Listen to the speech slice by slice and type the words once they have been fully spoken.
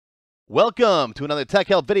Welcome to another Tech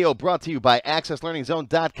Help video brought to you by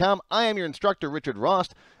AccessLearningZone.com. I am your instructor, Richard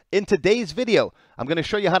Rost. In today's video, I'm going to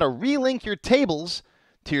show you how to relink your tables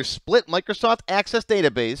to your split Microsoft Access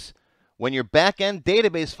database when your backend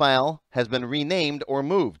database file has been renamed or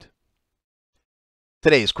moved.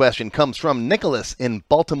 Today's question comes from Nicholas in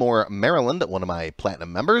Baltimore, Maryland, one of my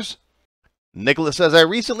Platinum members. Nicholas says, I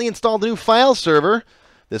recently installed a new file server.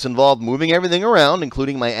 This involved moving everything around,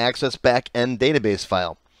 including my Access backend database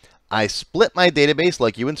file. I split my database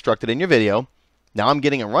like you instructed in your video. Now I'm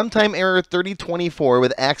getting a runtime error 3024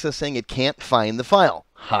 with Access saying it can't find the file.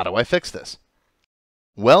 How do I fix this?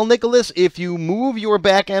 Well, Nicholas, if you move your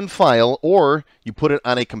backend file or you put it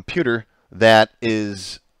on a computer that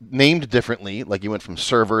is named differently, like you went from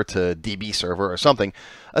server to DB server or something,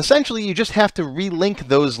 essentially you just have to relink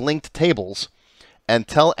those linked tables and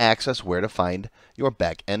tell Access where to find your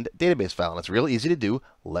backend database file. And it's real easy to do.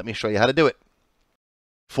 Let me show you how to do it.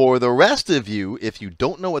 For the rest of you, if you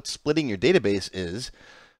don't know what splitting your database is,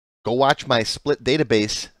 go watch my split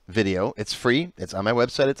database video. It's free. It's on my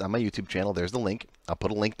website. It's on my YouTube channel. There's the link. I'll put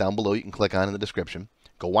a link down below you can click on in the description.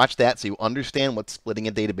 Go watch that so you understand what splitting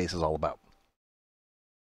a database is all about.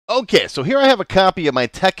 Okay, so here I have a copy of my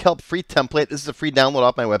Tech Help free template. This is a free download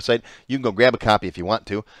off my website. You can go grab a copy if you want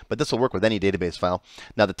to, but this will work with any database file.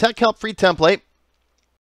 Now, the Tech Help free template,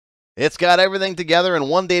 it's got everything together in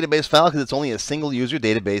one database file because it's only a single user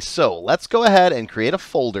database. So let's go ahead and create a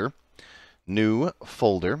folder, new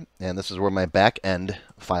folder, and this is where my back-end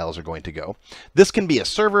files are going to go. This can be a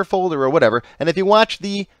server folder or whatever, and if you watch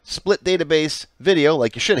the split database video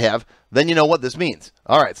like you should have, then you know what this means.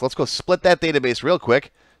 All right, so let's go split that database real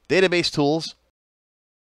quick. Database tools,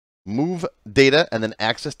 move data, and then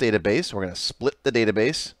access database. We're going to split the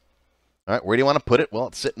database. All right, where do you want to put it? Well,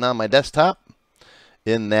 it's sitting on my desktop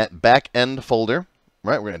in that back end folder,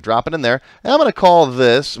 right? We're going to drop it in there. And I'm going to call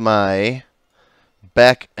this my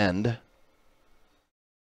back end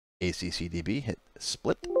ACCDB. Hit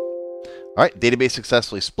split. All right, database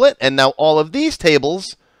successfully split. And now all of these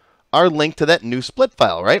tables are linked to that new split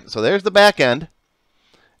file, right? So there's the back end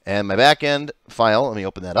and my back end file. Let me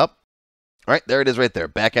open that up. All right, there it is right there,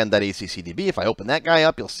 backend.accddb. If I open that guy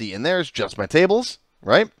up, you'll see in there is just my tables,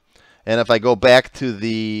 right? And if I go back to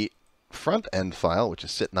the front end file, which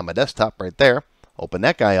is sitting on my desktop right there, open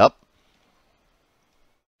that guy up.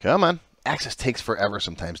 Come on. Access takes forever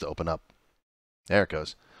sometimes to open up. There it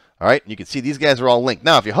goes. All right, you can see these guys are all linked.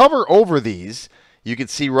 Now, if you hover over these, you can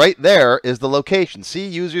see right there is the location. See,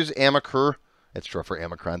 users Amacr. It's short for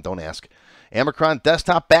Amacron, don't ask. Amacron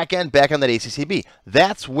desktop backend.accb.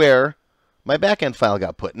 That's where my backend file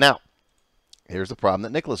got put. Now, here's the problem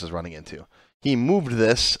that Nicholas is running into. He moved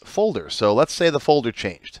this folder. So let's say the folder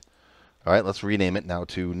changed. All right, let's rename it now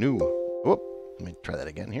to new. Whoop, let me try that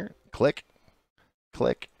again here. Click,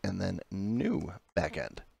 click, and then new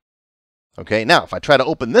backend. Okay, now if I try to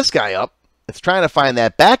open this guy up, it's trying to find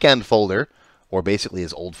that backend folder, or basically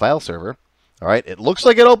his old file server. All right, it looks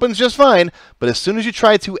like it opens just fine, but as soon as you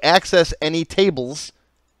try to access any tables,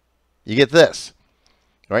 you get this.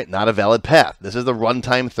 All right, not a valid path. This is the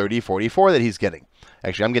runtime 3044 that he's getting.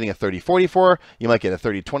 Actually, I'm getting a 3044. You might get a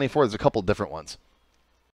 3024. There's a couple different ones.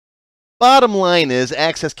 Bottom line is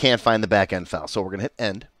Access can't find the backend file. So we're going to hit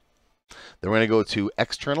end. Then we're going to go to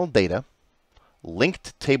external data,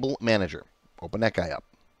 linked table manager. Open that guy up.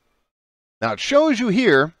 Now it shows you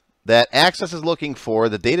here that Access is looking for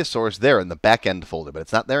the data source there in the backend folder, but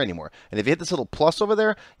it's not there anymore. And if you hit this little plus over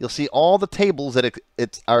there, you'll see all the tables that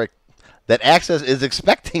that Access is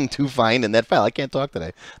expecting to find in that file. I can't talk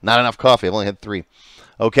today. Not enough coffee. I've only had 3.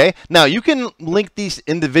 Okay, now you can link these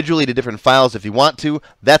individually to different files if you want to.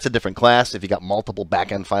 That's a different class if you got multiple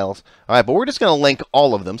backend files. All right, but we're just going to link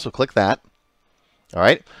all of them, so click that. All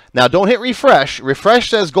right, now don't hit refresh.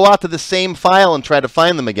 Refresh says go out to the same file and try to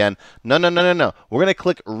find them again. No, no, no, no, no. We're going to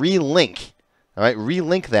click relink. All right,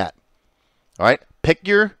 relink that. All right, pick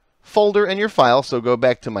your folder and your file. So go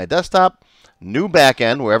back to my desktop, new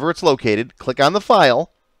backend, wherever it's located. Click on the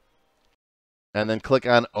file, and then click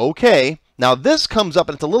on OK. Now this comes up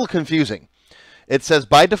and it's a little confusing. It says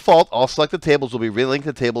by default, all selected tables will be relinked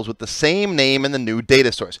to tables with the same name and the new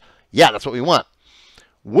data source. Yeah, that's what we want.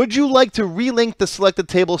 Would you like to relink the selected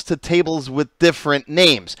tables to tables with different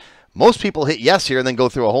names? Most people hit yes here and then go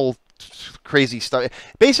through a whole crazy stuff.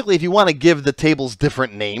 Basically, if you want to give the tables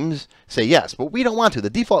different names, say yes, but we don't want to. The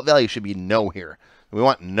default value should be no here. We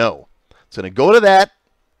want no. So going to go to that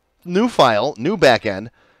new file, new backend,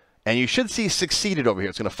 and you should see succeeded over here.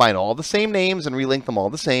 It's going to find all the same names and relink them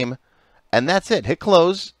all the same. And that's it. Hit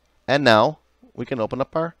close. And now we can open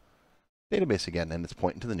up our database again. And it's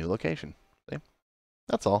pointing to the new location. See?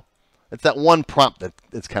 That's all. It's that one prompt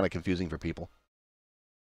that's kind of confusing for people.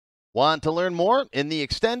 Want to learn more? In the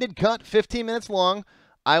extended cut, 15 minutes long,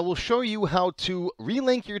 I will show you how to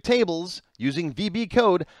relink your tables using VB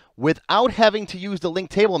code without having to use the link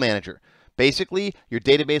table manager. Basically, your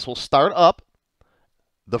database will start up.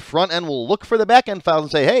 The front end will look for the backend files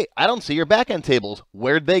and say, hey, I don't see your backend tables.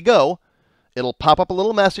 Where'd they go? It'll pop up a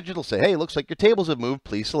little message. It'll say, hey, looks like your tables have moved.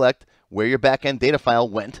 Please select where your backend data file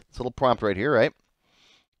went. It's a little prompt right here, right?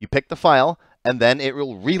 You pick the file, and then it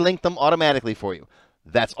will relink them automatically for you.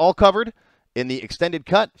 That's all covered in the extended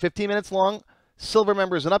cut, 15 minutes long. Silver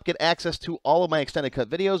members and up get access to all of my extended cut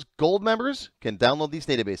videos. Gold members can download these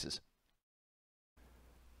databases.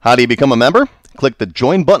 How do you become a member? Click the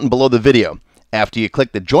join button below the video. After you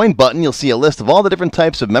click the join button, you'll see a list of all the different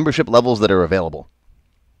types of membership levels that are available.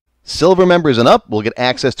 Silver members and up will get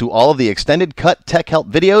access to all of the extended cut tech help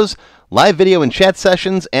videos, live video and chat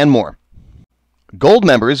sessions, and more. Gold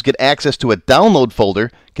members get access to a download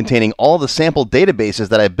folder containing all the sample databases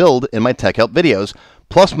that I build in my tech help videos,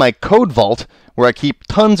 plus my code vault where I keep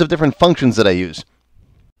tons of different functions that I use.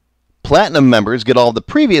 Platinum members get all of the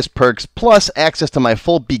previous perks plus access to my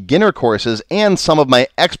full beginner courses and some of my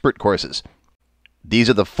expert courses. These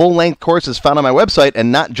are the full-length courses found on my website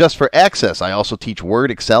and not just for Access. I also teach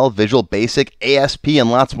Word, Excel, Visual Basic, ASP,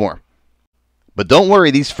 and lots more. But don't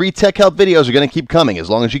worry, these free tech help videos are going to keep coming. As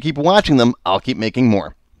long as you keep watching them, I'll keep making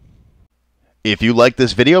more. If you like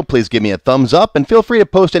this video, please give me a thumbs up and feel free to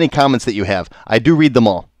post any comments that you have. I do read them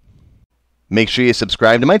all. Make sure you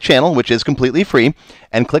subscribe to my channel, which is completely free,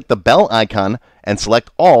 and click the bell icon and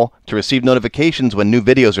select all to receive notifications when new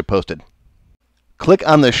videos are posted. Click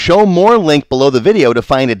on the Show More link below the video to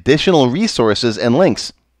find additional resources and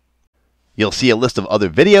links. You'll see a list of other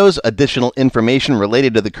videos, additional information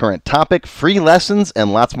related to the current topic, free lessons,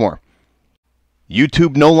 and lots more.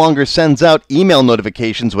 YouTube no longer sends out email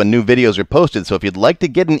notifications when new videos are posted, so if you'd like to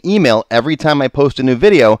get an email every time I post a new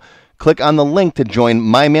video, click on the link to join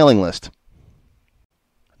my mailing list.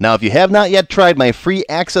 Now, if you have not yet tried my free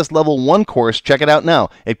Access Level 1 course, check it out now.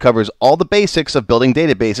 It covers all the basics of building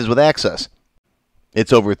databases with Access.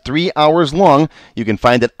 It's over 3 hours long. You can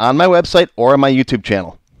find it on my website or on my YouTube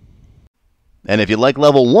channel. And if you like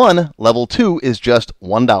Level 1, Level 2 is just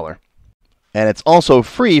 $1. And it's also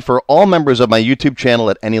free for all members of my YouTube channel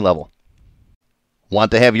at any level.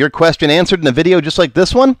 Want to have your question answered in a video just like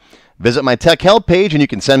this one? Visit my Tech Help page and you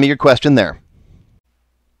can send me your question there.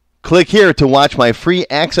 Click here to watch my free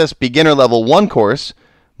Access Beginner Level 1 course,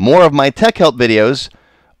 more of my Tech Help videos,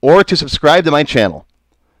 or to subscribe to my channel.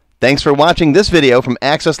 Thanks for watching this video from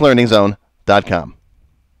AccessLearningZone.com.